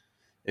 So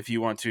if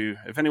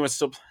anyone's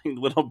still playing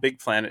Little Big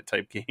Planet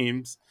type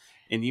games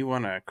and you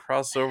want to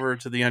cross over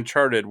to the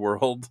Uncharted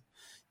world,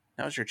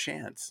 now's your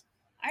chance.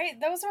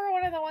 Those were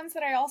one of the ones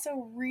that I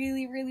also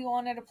really, really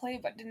wanted to play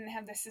but didn't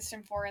have the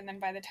system for, and then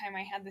by the time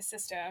I had the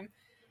system,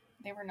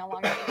 they were no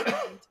longer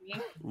interesting to me.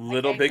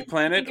 Little Big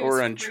Planet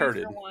or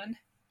Uncharted?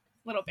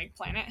 Little Big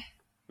Planet.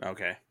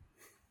 Okay.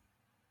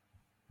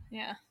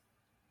 Yeah.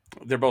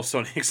 They're both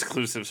Sony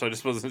exclusive, so I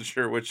just wasn't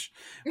sure which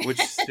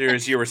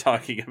series you were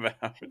talking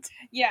about.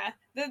 Yeah,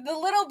 the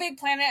Little Big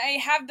Planet.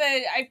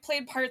 I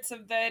played parts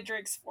of the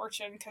Drake's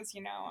Fortune because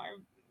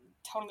I'm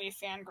totally a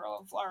fangirl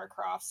of Lara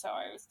Croft, so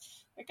I was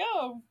like,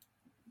 oh,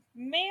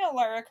 male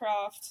Lara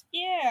Croft,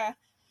 yeah.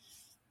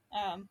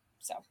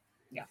 So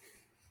yeah.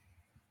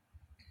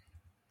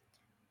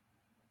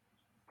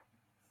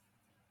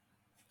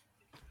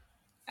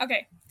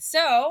 Okay,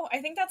 so I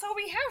think that's all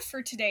we have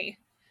for today.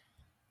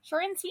 For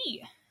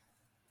NC.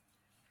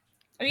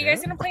 Are you guys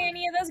going to play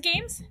any of those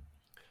games?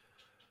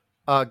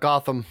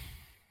 Gotham.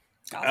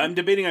 I'm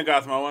debating on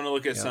Gotham. I want to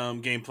look at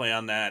some gameplay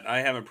on that. I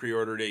haven't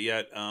pre-ordered it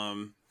yet.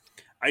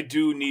 I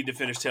do need to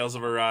finish Tales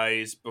of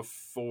Arise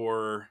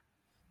before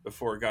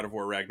God of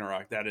War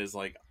Ragnarok. That is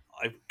like,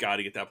 I've got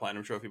to get that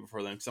platinum trophy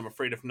before then, because I'm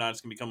afraid if not,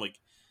 it's going to become like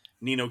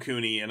Ni no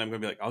Kuni, and I'm going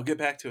to be like, I'll get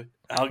back to it.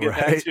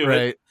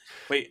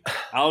 Wait,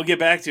 I'll get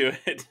back to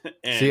it.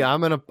 And see,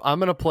 I'm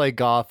gonna play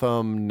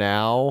Gotham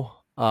now,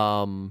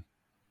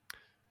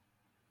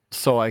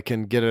 so I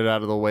can get it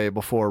out of the way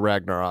before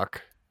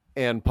Ragnarok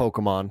and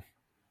Pokemon.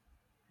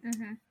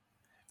 Mm-hmm.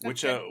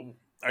 Which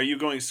are you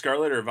going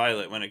Scarlet or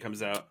Violet when it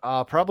comes out?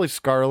 Probably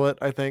Scarlet,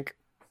 I think.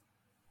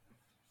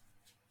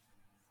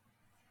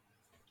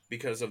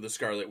 Because of the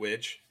Scarlet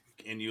Witch,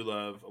 and you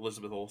love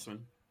Elizabeth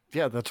Olsen.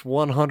 Yeah, that's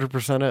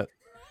 100% it.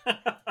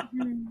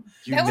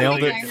 You That would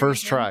nailed be it my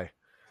first reason. try.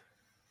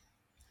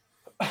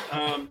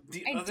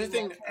 The other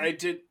thing I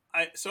did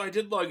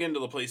log into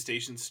the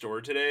PlayStation Store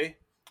today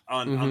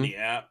on the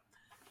app.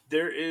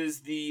 There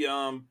is the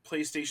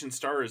PlayStation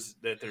Stars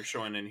that they're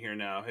showing in here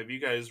now. Have you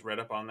guys read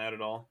up on that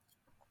at all?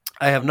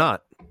 I have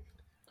not.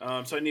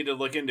 So I need to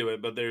look into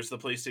it, but there's the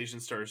PlayStation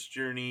Stars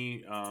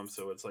Journey.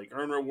 So it's like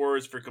earn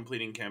rewards for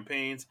completing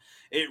campaigns.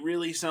 It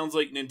really sounds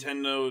like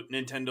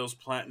Nintendo's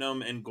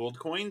Platinum and Gold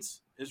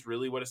coins is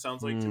really what it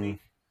sounds like to me.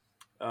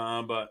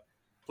 But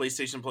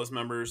PlayStation Plus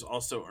members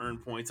also earn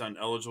points on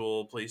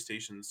eligible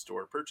PlayStation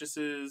Store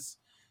purchases.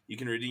 You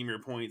can redeem your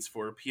points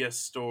for PS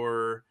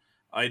Store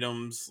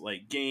items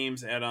like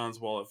games, add-ons,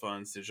 wallet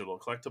funds, digital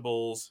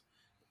collectibles.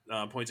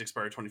 Points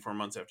expire 24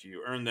 months after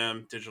you earn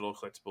them. Digital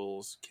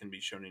collectibles can be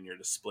shown in your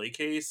display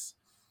case.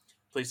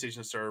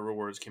 PlayStation Star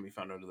rewards can be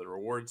found under the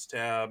rewards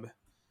tab.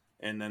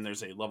 And then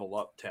there's a level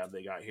up tab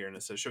they got here, and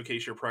it says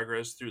showcase your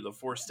progress through the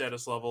 4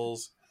 status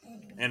levels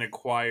and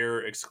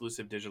acquire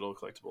exclusive digital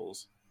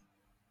collectibles.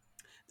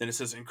 Then it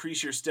says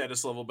increase your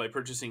status level by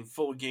purchasing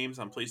full games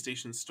on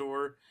PlayStation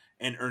Store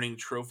and earning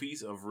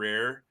trophies of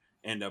rare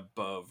and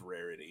above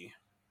rarity.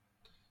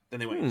 Then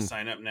they want you to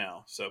sign up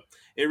now. So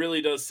it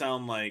really does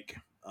sound like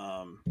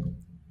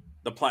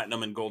the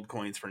platinum and gold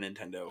coins for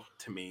Nintendo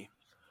to me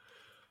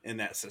in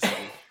that system.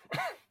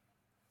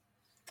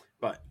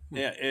 But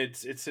yeah,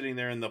 it's sitting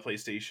there in the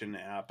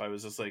PlayStation app. I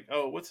was just like,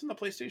 oh, what's in the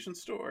PlayStation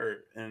Store?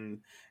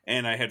 And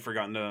I had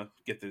forgotten to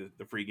get the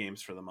free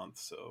games for the month,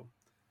 so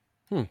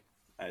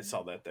I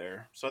saw that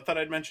there. So I thought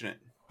I'd mention it.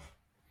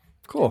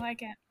 Cool. I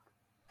like it.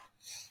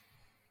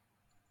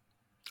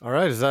 All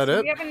right, is that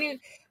it? We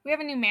have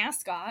a new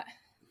mascot.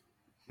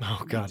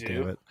 Oh god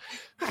damn it.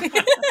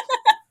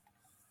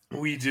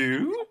 We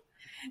do?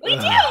 We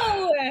do!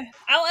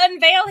 I'll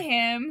unveil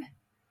him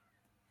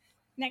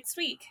next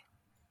week.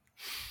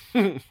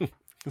 Son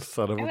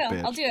of a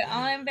bitch. I'll do it.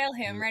 I'll unveil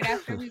him right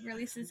after we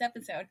release this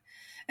episode.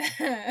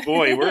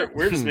 Boy,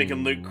 we're just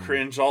making Luke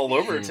cringe all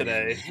over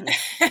today.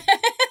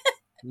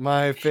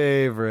 My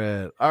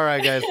favorite. All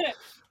right, guys.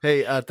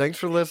 Hey, thanks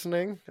for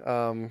listening.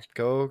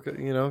 Go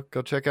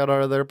check out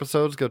our other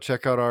episodes. Go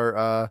check out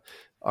our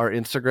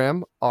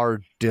Instagram,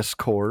 our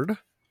Discord.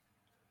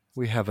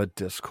 We have a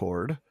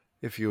Discord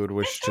if you would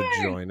wish to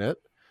join it.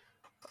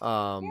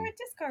 We're a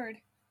Discord.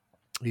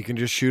 You can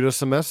just shoot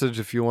us a message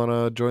if you want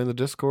to join the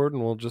Discord,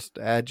 and we'll just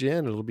add you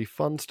in. It'll be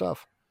fun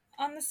stuff.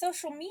 On the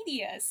social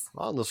medias.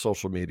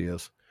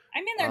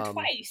 I'm in there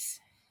twice.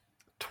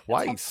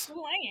 Twice? That's how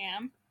cool I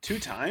am. 2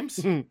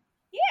 times?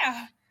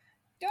 Yeah.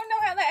 Don't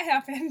know how that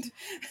happened.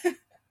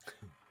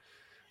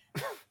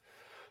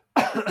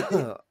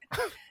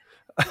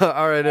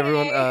 All right,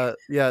 everyone. Bye.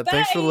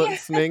 Thanks for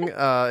listening.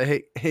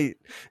 Hey,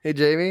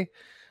 Jamie.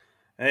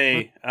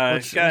 Hey,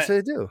 what should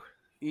I do?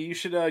 You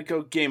should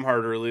go game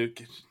harder, Luke.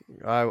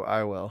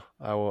 I will.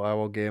 I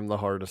will game the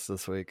hardest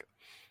this week.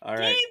 All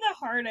right. Game the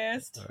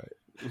hardest. All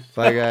right.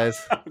 Bye,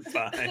 guys.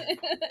 Bye.